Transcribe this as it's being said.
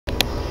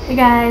Hey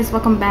guys,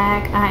 welcome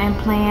back. I am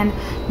playing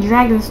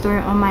Dragon Story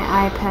on my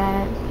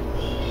iPad.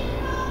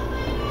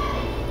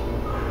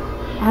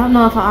 I don't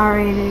know if I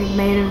already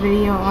made a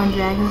video on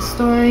Dragon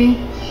Story.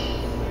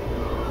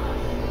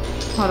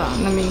 Hold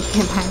on, let me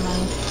get my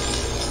money.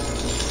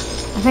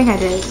 I think I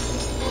did,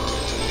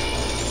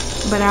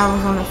 but I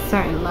was on a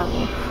certain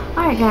level.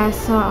 Alright guys,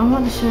 so I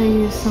want to show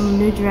you some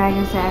new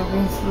dragons that I've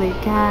recently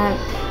got.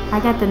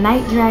 I got the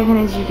Night Dragon,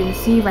 as you can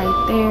see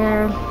right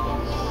there.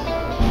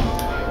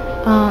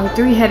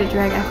 Three-headed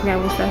dragon, I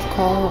forgot what that's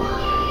called.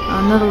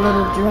 Another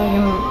little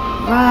dragon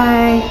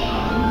right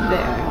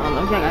there. I don't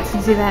know if y'all guys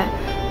can see that.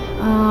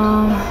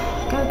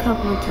 Got a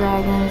couple of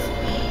dragons.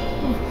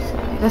 Oh,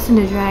 sorry, that's a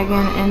new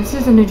dragon, and this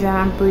is a new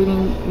dragon I'm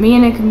breeding. Me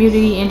and the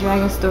community in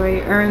Dragon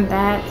Story earned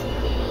that.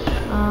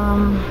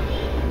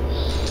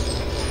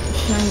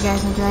 Showing you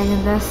guys my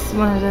dragon. That's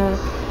one of the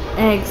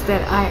eggs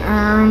that I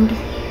earned.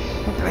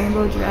 Got the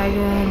rainbow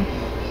dragon.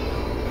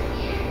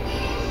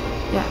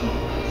 Yeah.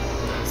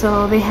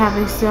 So they have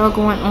a sale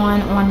going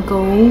on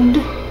gold.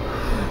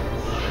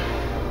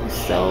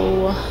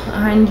 So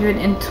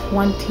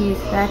 120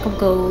 stack of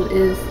gold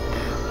is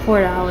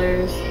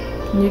 $4.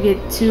 And you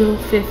get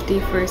 250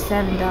 for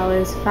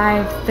 $7,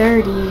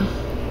 530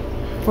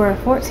 for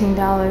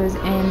 $14,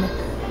 and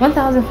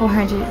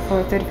 1,400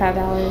 for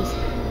 $35.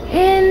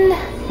 And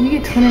you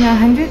get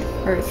 2,900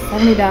 for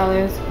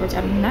 $70, which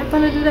I'm not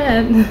gonna do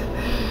that.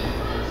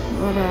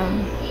 But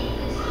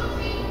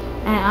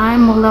and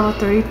I'm on level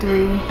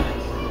 33.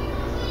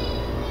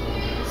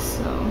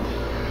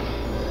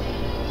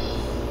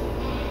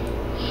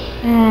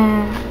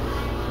 And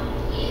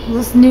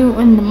what's new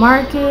in the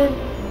market?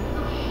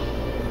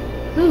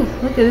 Ooh,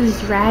 look at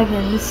this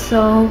dragon. It's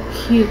so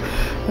cute.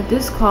 But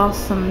this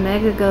costs some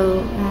mega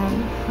gold,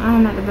 and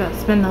I'm not about to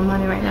spend no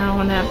money right now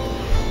on that.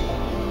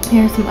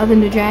 Here's some other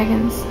new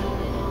dragons.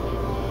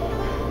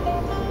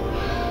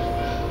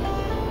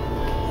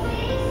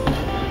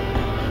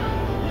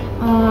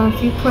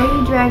 If you play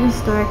Dragon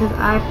Story, because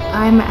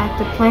I'm an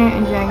active player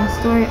in Dragon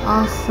Story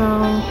also.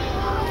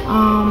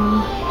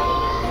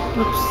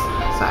 Oops.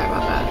 Sorry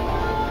about that.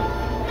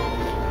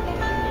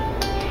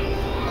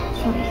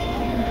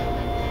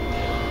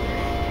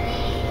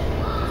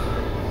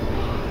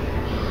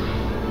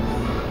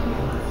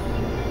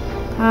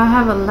 I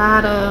have a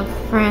lot of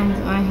friends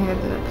on here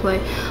that I play,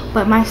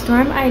 but my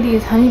Storm ID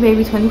is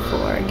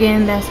honeybaby24.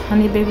 Again, that's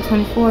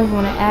honeybaby24 if you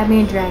want to add me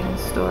in Dragon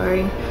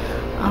Story.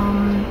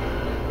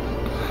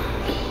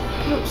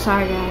 Oops,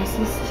 sorry guys,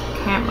 this is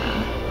camera.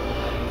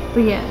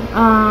 But yeah,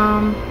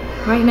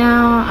 right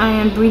now I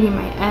am breeding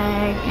my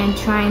egg and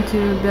trying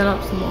to build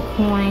up some more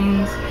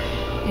coins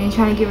and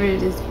trying to get rid of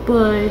this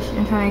bush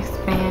and trying to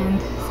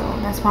expand. So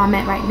that's why I'm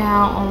at right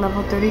now on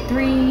level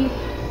 33.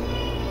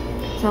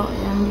 So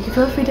you can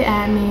feel free to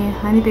add me,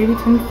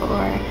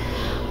 honeybaby24.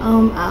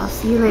 I'll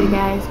see you later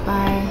guys.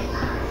 Bye.